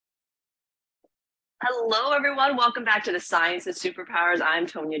Hello, everyone. Welcome back to the Science of Superpowers. I'm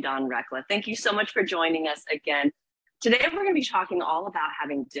Tonya Dawn Recla. Thank you so much for joining us again. Today, we're going to be talking all about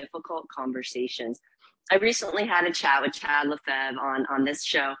having difficult conversations. I recently had a chat with Chad Lefebvre on this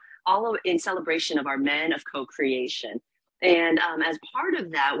show, all in celebration of our Men of Co-Creation. And as part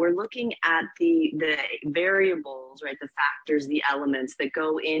of that, we're looking at the variables, right, the factors, the elements that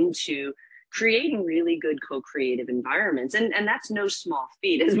go into creating really good co-creative environments. And that's no small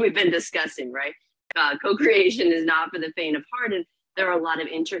feat, as we've been discussing, right? Co-creation is not for the faint of heart, and there are a lot of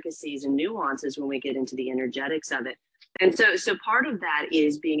intricacies and nuances when we get into the energetics of it. And so part of that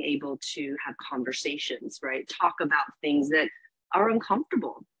is being able to have conversations, right? Talk about things that are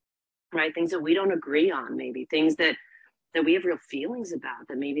uncomfortable, right? Things that we don't agree on, maybe things that we have real feelings about,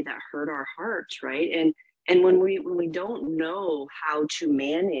 that maybe that hurt our hearts, right? And when we don't know how to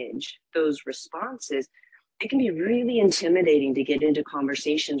manage those responses, it can be really intimidating to get into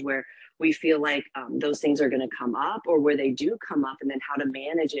conversations where we feel like those things are going to come up, or where they do come up, and then how to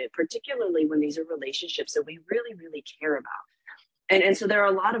manage it, particularly when these are relationships that we really, really care about. And so there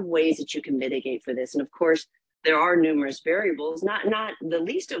are a lot of ways that you can mitigate for this. And of course, there are numerous variables, not the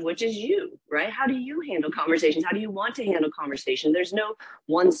least of which is you, right? How do you handle conversations? How do you want to handle conversation? There's no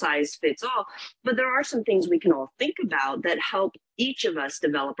one size fits all, but there are some things we can all think about that help each of us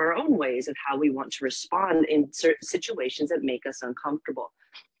develop our own ways of how we want to respond in certain situations that make us uncomfortable.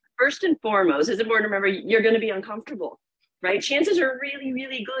 First and foremost, it's important to remember you're going to be uncomfortable, right? Chances are really,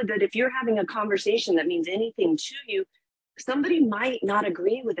 really good that if you're having a conversation that means anything to you, somebody might not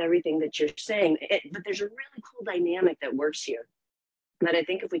agree with everything that you're saying, but there's a really cool dynamic that works here that I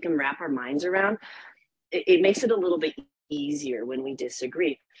think if we can wrap our minds around, it makes it a little bit easier when we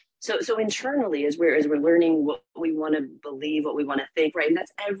disagree. So internally, as we're learning what we want to believe, what we want to think, right? And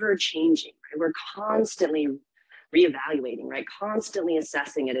that's ever changing, right? We're constantly reevaluating, right? Constantly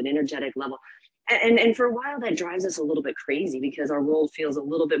assessing at an energetic level. And for a while, that drives us a little bit crazy because our world feels a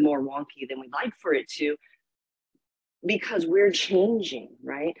little bit more wonky than we'd like for it to, because we're changing,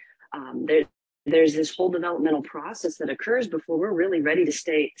 right? There's this whole developmental process that occurs before we're really ready to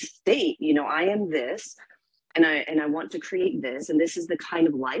state, I am this, and I want to create this, and this is the kind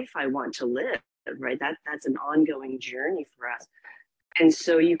of life I want to live, right? That's an ongoing journey for us. And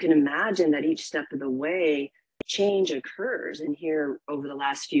so you can imagine that each step of the way, change occurs. And here over the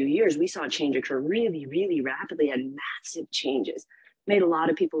last few years, we saw change occur really, really rapidly, and massive changes made a lot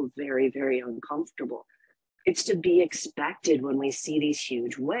of people very, very uncomfortable. It's to be expected when we see these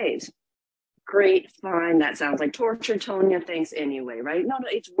huge waves. Great, fine, that sounds like torture, Tonya, thanks anyway, right? No,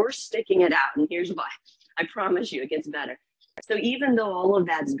 it's worth sticking it out, and here's why. I promise you it gets better. So even though all of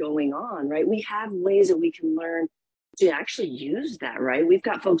that's going on, right, we have ways that we can learn to actually use that, right? We've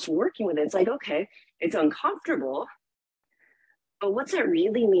got folks working with it. It's like, okay, it's uncomfortable, but what's that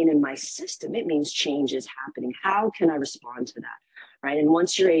really mean in my system? It means change is happening. How can I respond to that, right? And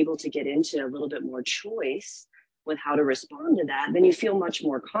once you're able to get into a little bit more choice with how to respond to that, then you feel much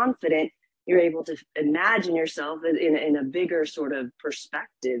more confident. You're able to imagine yourself in a bigger sort of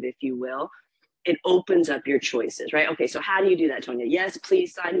perspective, if you will. It opens up your choices, right? Okay, so how do you do that, Tonya? Yes,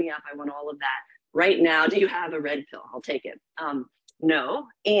 please sign me up. I want all of that right now. Do you have a red pill? I'll take it. No,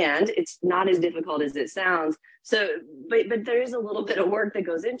 and it's not as difficult as it sounds. So, but there is a little bit of work that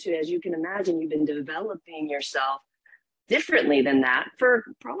goes into it. As you can imagine, you've been developing yourself differently than that for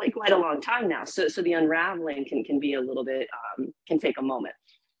probably quite a long time now. So the unraveling can be a little bit, can take a moment.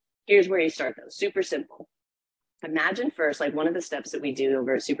 Here's where you start though, super simple. Imagine first, like one of the steps that we do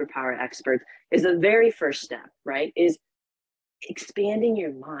over at Superpower Experts is the very first step, right? Is expanding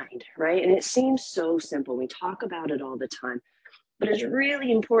your mind, right? And it seems so simple. We talk about it all the time. But it's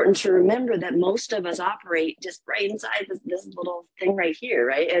really important to remember that most of us operate just right inside this little thing right here,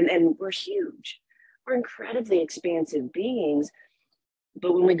 right? And we're huge. We're incredibly expansive beings.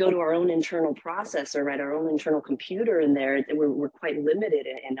 But when we go to our own internal processor, right, our own internal computer in there, we're quite limited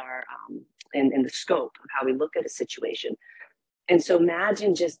in our in the scope of how we look at a situation. And so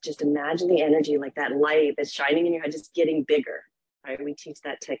imagine, just imagine the energy, like that light that's shining in your head, just getting bigger, right? We teach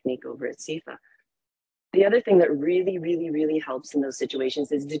that technique over at CEFA. The other thing that really, really, really helps in those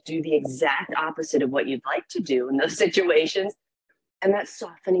situations is to do the exact opposite of what you'd like to do in those situations. And that's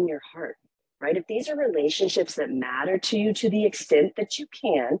softening your heart, right? If these are relationships that matter to you to the extent that you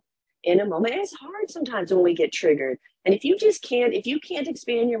can in a moment, it's hard sometimes when we get triggered. And if you can't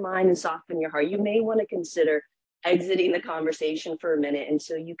expand your mind and soften your heart, you may want to consider exiting the conversation for a minute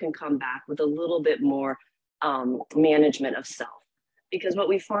until you can come back with a little bit more management of self. Because what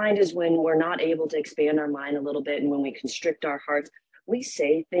we find is when we're not able to expand our mind a little bit, and when we constrict our hearts, we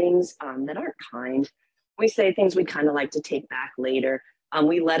say things that aren't kind. We say things we kind of like to take back later.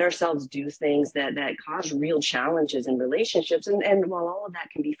 We let ourselves do things that cause real challenges in relationships. And while all of that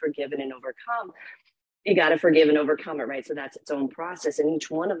can be forgiven and overcome, you got to forgive and overcome it, right? So that's its own process. And each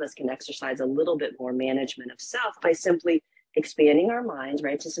one of us can exercise a little bit more management of self by simply expanding our minds,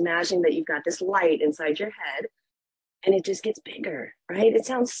 right? Just imagine that you've got this light inside your head and it just gets bigger, right? It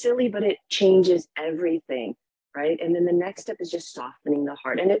sounds silly, but it changes everything, right? And then the next step is just softening the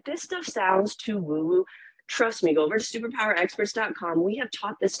heart. And if this stuff sounds too woo-woo, trust me, go over to superpowerexperts.com. We have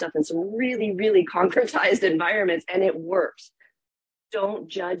taught this stuff in some really, really concretized environments, and it works. Don't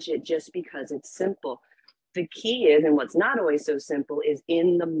judge it just because it's simple. The key is, and what's not always so simple, is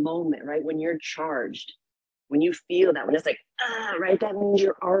in the moment, right? When you're charged, when you feel that, when it's like, right? That means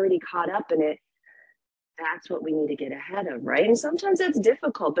you're already caught up in it. That's what we need to get ahead of, right? And sometimes that's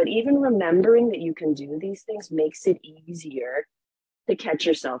difficult, but even remembering that you can do these things makes it easier to catch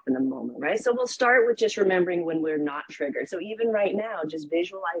yourself in the moment, right? So we'll start with just remembering when we're not triggered. So even right now, just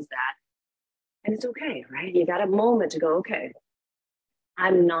visualize that. And it's okay, right? You got a moment to go, okay,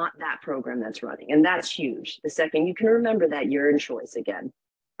 I'm not that program that's running. And that's huge. The second you can remember that, you're in choice again,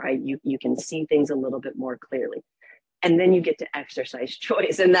 right? You can see things a little bit more clearly. And then you get to exercise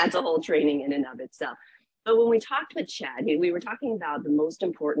choice. And that's a whole training in and of itself. But when we talked with Chad, we were talking about the most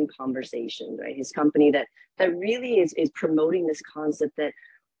important conversation, right? His company that really is promoting this concept that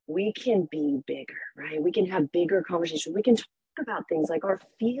we can be bigger, right? We can have bigger conversations. We can talk about things like our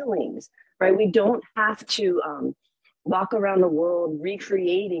feelings, right? We don't have to walk around the world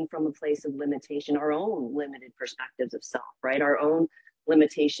recreating from a place of limitation, our own limited perspectives of self, right? Our own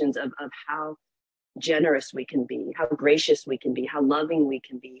limitations of how generous we can be, how gracious we can be, how loving we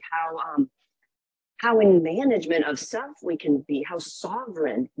can be, how in management of self we can be, how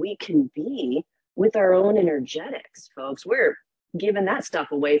sovereign we can be with our own energetics, folks. We're giving that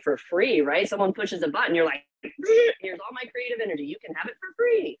stuff away for free, right? Someone pushes a button, you're like, here's all my creative energy. You can have it for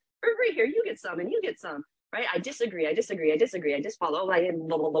free. For free, here, you get some and you get some, right? I disagree, I just follow, blah,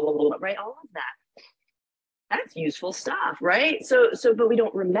 blah, blah, blah, blah, right? All of that. That's useful stuff, right? So, but we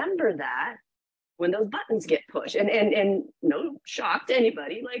don't remember that when those buttons get pushed. And no shock to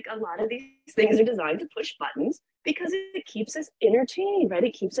anybody, like a lot of these things are designed to push buttons because it keeps us entertained, right?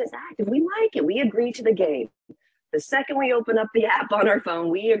 It keeps us active. We like it. We agree to the game. The second we open up the app on our phone,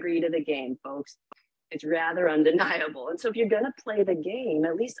 we agree to the game, folks. It's rather undeniable. And so if you're going to play the game,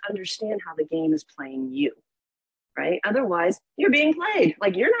 at least understand how the game is playing you, right? Otherwise, you're being played.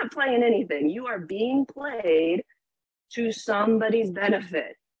 Like you're not playing anything. You are being played to somebody's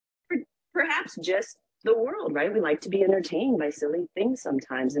benefit. Perhaps just the world, right? We like to be entertained by silly things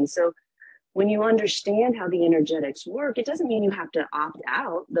sometimes. And so when you understand how the energetics work, it doesn't mean you have to opt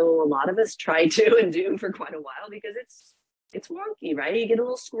out, though a lot of us try to and do for quite a while because it's wonky, right? You get a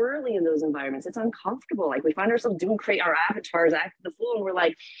little squirrely in those environments. It's uncomfortable. Like we find ourselves doing our avatars act the fool and we're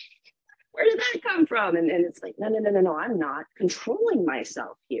like, where did that come from? And it's like, no, I'm not controlling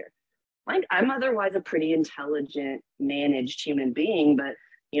myself here. Like I'm otherwise a pretty intelligent, managed human being, but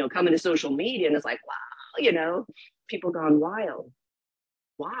coming to social media and it's like, wow, people gone wild.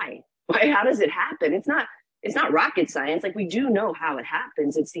 Why? How does it happen? It's not rocket science. Like we do know how it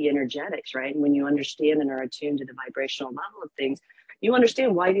happens. It's the energetics, right? And when you understand and are attuned to the vibrational level of things, you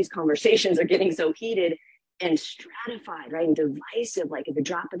understand why these conversations are getting so heated and stratified, right? And divisive, like at the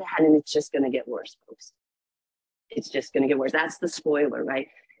drop of the hat, and it's just going to get worse, folks. It's just going to get worse. That's the spoiler, right?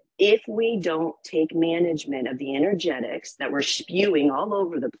 If we don't take management of the energetics that we're spewing all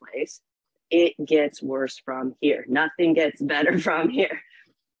over the place, it gets worse from here. Nothing gets better from here.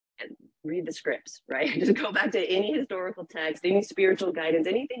 And read the scripts, right? Just go back to any historical text, any spiritual guidance,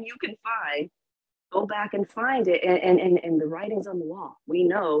 anything you can find, go back and find it. And the writing's on the wall. We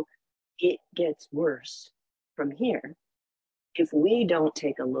know it gets worse from here. If we don't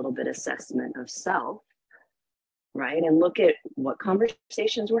take a little bit assessment of self, right? And look at what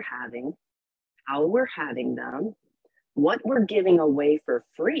conversations we're having, how we're having them, what we're giving away for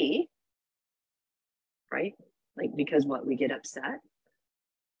free, right? Like, because we get upset.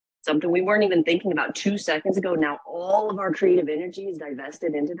 Something we weren't even thinking about 2 seconds ago. Now all of our creative energy is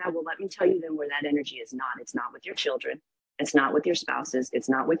divested into that. Well, let me tell you then where that energy is not. It's not with your children. It's not with your spouses. It's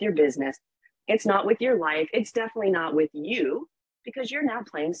not with your business. It's not with your life. It's definitely not with you because you're now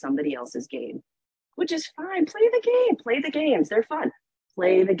playing somebody else's game. Which is fine. Play the game. Play the games. They're fun.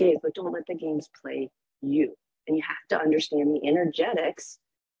 Play the games, but don't let the games play you. And you have to understand the energetics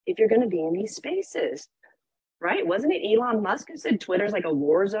if you're going to be in these spaces, right? Wasn't it Elon Musk who said Twitter's like a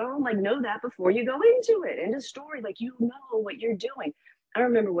war zone? Like, know that before you go into it. End of story. Like, you know what you're doing. I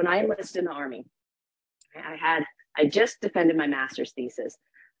remember when I enlisted in the Army, I just defended my master's thesis.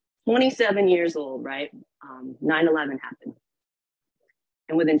 27 years old, right? 9/11 happened.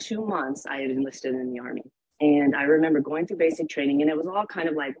 And within 2 months, I had enlisted in the Army. And I remember going through basic training, and it was all kind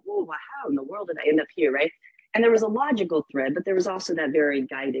of like, oh, how in the world did I end up here, right? And there was a logical thread, but there was also that very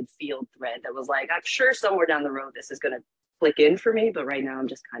guided field thread that was like, I'm sure somewhere down the road, this is going to click in for me, but right now I'm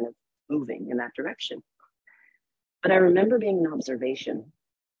just kind of moving in that direction. But I remember being an observation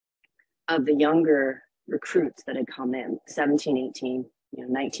of the younger recruits that had come in, 17, 18,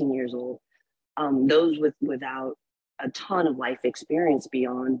 19 years old, those without a ton of life experience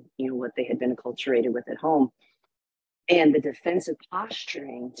beyond, what they had been acculturated with at home. And the defensive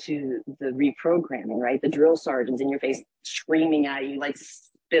posturing to the reprogramming, right? The drill sergeants in your face screaming at you like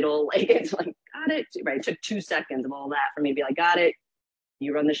spittle, like it's like, got it, right? It took 2 seconds of all that for me to be like, got it,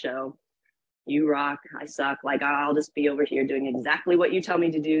 you run the show, you rock, I suck, like I'll just be over here doing exactly what you tell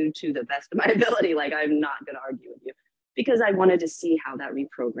me to do to the best of my ability. Like I'm not gonna argue with you, because I wanted to see how that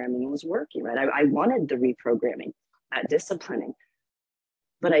reprogramming was working, right? I wanted the reprogramming, that disciplining,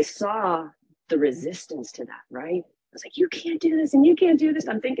 but I saw the resistance to that, right? I was like, you can't do this and you can't do this.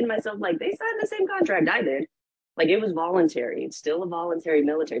 I'm thinking to myself, like, they signed the same contract I did. Like it was voluntary. It's still a voluntary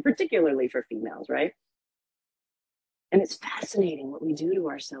military, particularly for females, right? And it's fascinating what we do to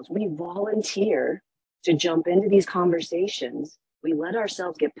ourselves. We volunteer to jump into these conversations. We let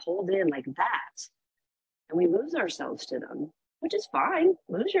ourselves get pulled in like that, and we lose ourselves to them, which is fine.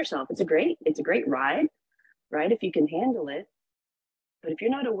 Lose yourself. It's a great ride, right? If you can handle it. But if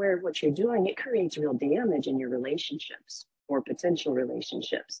you're not aware of what you're doing, it creates real damage in your relationships or potential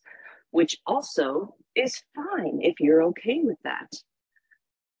relationships, which also is fine if you're okay with that.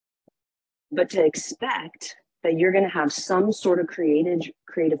 But to expect that you're going to have some sort of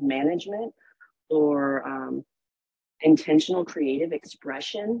creative management or intentional creative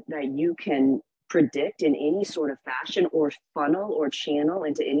expression that you can predict in any sort of fashion or funnel or channel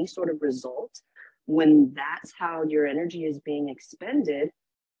into any sort of result, when that's how your energy is being expended,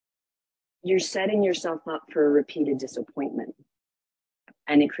 you're setting yourself up for a repeated disappointment.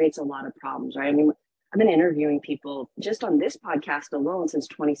 And it creates a lot of problems, right? I mean, I've been interviewing people just on this podcast alone since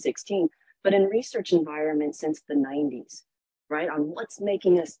 2016, but in research environments since the 90s, right? On what's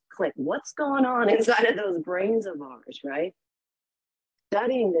making us click, what's going on inside of those brains of ours, right?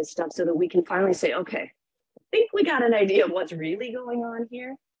 Studying this stuff so that we can finally say, okay, I think we got an idea of what's really going on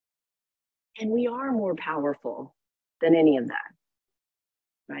here. And we are more powerful than any of that,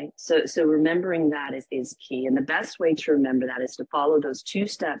 right? So remembering that is key. And the best way to remember that is to follow those 2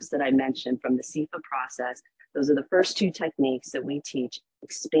 steps that I mentioned from the CEFA process. Those are the first 2 techniques that we teach: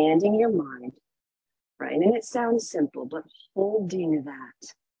 expanding your mind, right? And it sounds simple, but holding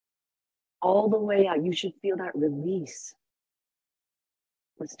that all the way out. You should feel that release.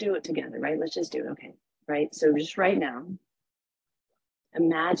 Let's do it together, right? Let's just do it, okay, right? So just right now,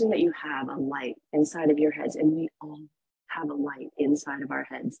 imagine that you have a light inside of your heads, and we all have a light inside of our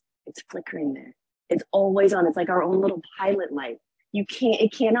heads. It's flickering there. It's always on. It's like our own little pilot light.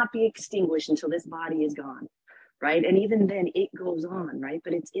 It cannot be extinguished until this body is gone, right? And even then it goes on, right?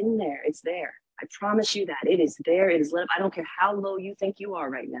 But it's in there. It's there. I promise you that. It is there. It is lit up. I don't care how low you think you are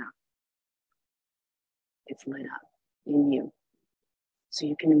right now. It's lit up in you. So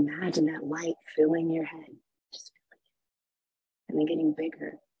you can imagine that light filling your head. Just and then getting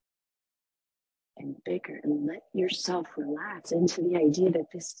bigger and bigger, and let yourself relax into the idea that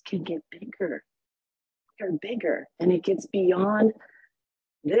this can get bigger or bigger, and it gets beyond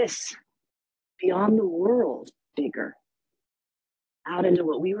this, beyond the world, bigger, out into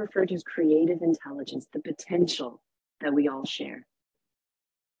what we refer to as creative intelligence, the potential that we all share.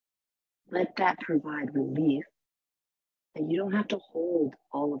 Let that provide relief, and you don't have to hold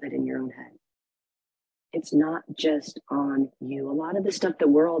all of it in your own head. It's not just on you. A lot of the stuff that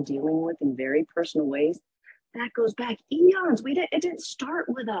we're all dealing with in very personal ways, that goes back eons. It didn't start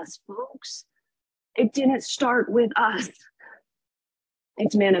with us, folks. It didn't start with us.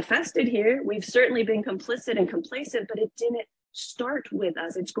 It's manifested here. We've certainly been complicit and complacent, but it didn't start with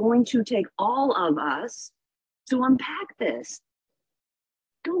us. It's going to take all of us to unpack this.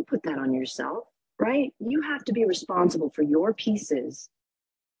 Don't put that on yourself, right? You have to be responsible for your pieces.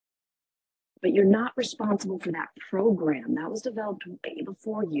 But you're not responsible for that program. That was developed way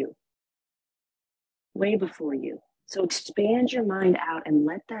before you. Way before you. So expand your mind out and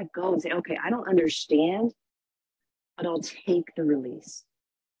let that go and say, okay, I don't understand, but I'll take the release.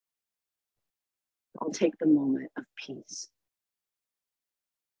 I'll take the moment of peace.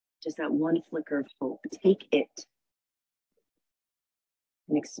 Just that one flicker of hope. Take it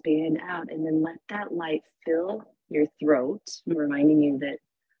and expand out, and then let that light fill your throat, reminding you that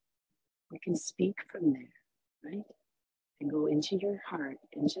you can speak from there, right? And go into your heart,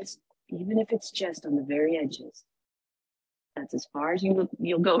 and just, even if it's just on the very edges, That's as far as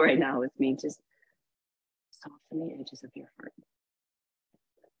you'll go right now with me. Just soften the edges of your heart.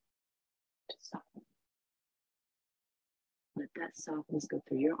 Just soften. Let that softness go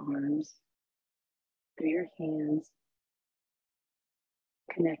through your arms, through your hands,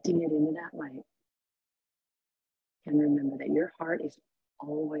 connecting it into that light. And remember that your heart is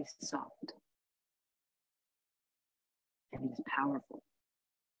always soft. And it is powerful.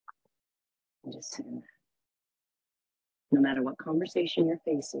 And just sit in that. No matter what conversation you're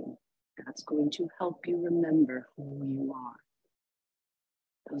facing, that's going to help you remember who you are.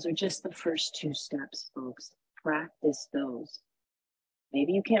 Those are just the first 2 steps, folks. Practice those.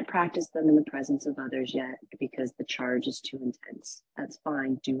 Maybe you can't practice them in the presence of others yet because the charge is too intense. That's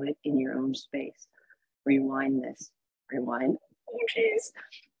fine. Do it in your own space. Rewind this. Rewind. Oh, geez.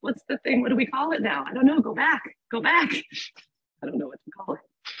 What's the thing? What do we call it now? I don't know. Go back. Go back. I don't know what to call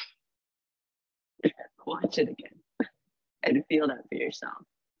it. Watch it again and feel that for yourself.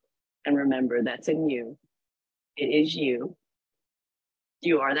 And remember, that's in you. It is you.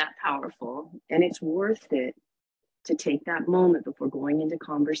 You are that powerful, and it's worth it to take that moment before going into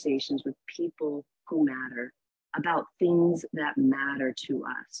conversations with people who matter about things that matter to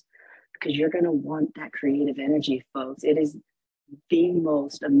us, because you're going to want that creative energy, folks. It is the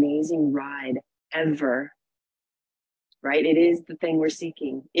most amazing ride ever, right? It is the thing we're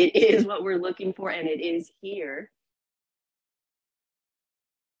seeking. It is what we're looking for, and it is here.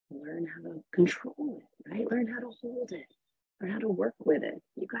 Learn how to control it, right? Learn how to hold it. Learn how to work with it.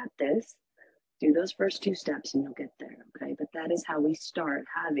 You got this. Do those first 2 steps and you'll get there, okay? But that is how we start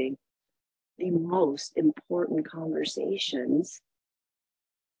having the most important conversations.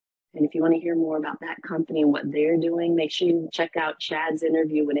 And if you want to hear more about that company and what they're doing, make sure you check out Chad's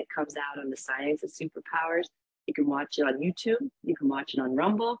interview when it comes out on the Science of Superpowers. You can watch it on YouTube. You can watch it on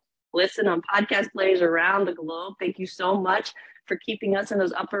Rumble. Listen on podcast players around the globe. Thank you so much for keeping us in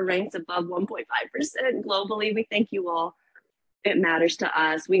those upper ranks above 1.5% globally. We thank you all. It matters to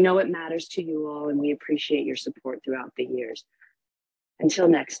us. We know it matters to you all, and we appreciate your support throughout the years. Until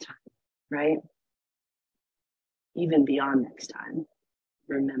next time, right? Even beyond next time,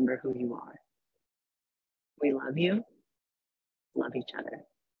 remember who you are. We love you. Love each other.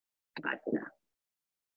 Goodbye for now.